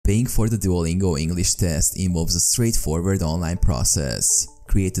Paying for the Duolingo English test involves a straightforward online process.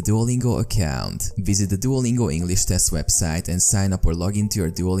 Create a Duolingo account. Visit the Duolingo English test website and sign up or log into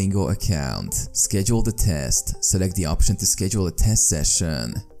your Duolingo account. Schedule the test. Select the option to schedule a test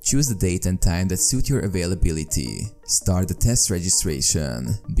session. Choose the date and time that suit your availability. Start the test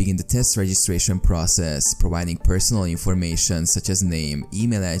registration. Begin the test registration process, providing personal information such as name,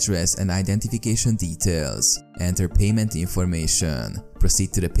 email address, and identification details. Enter payment information.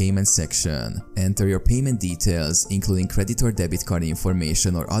 Proceed to the payment section. Enter your payment details, including credit or debit card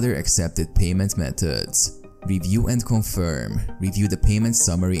information or other accepted payment methods. Review and confirm. Review the payment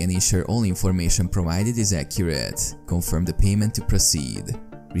summary and ensure all information provided is accurate. Confirm the payment to proceed.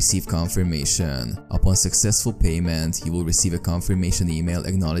 Receive confirmation. Upon successful payment, you will receive a confirmation email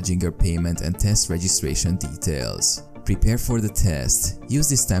acknowledging your payment and test registration details. Prepare for the test. Use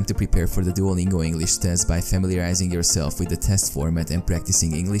this time to prepare for the Duolingo English test by familiarizing yourself with the test format and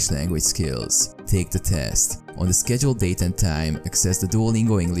practicing English language skills. Take the test. On the scheduled date and time, access the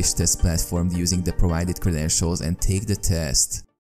Duolingo English test platform using the provided credentials and take the test.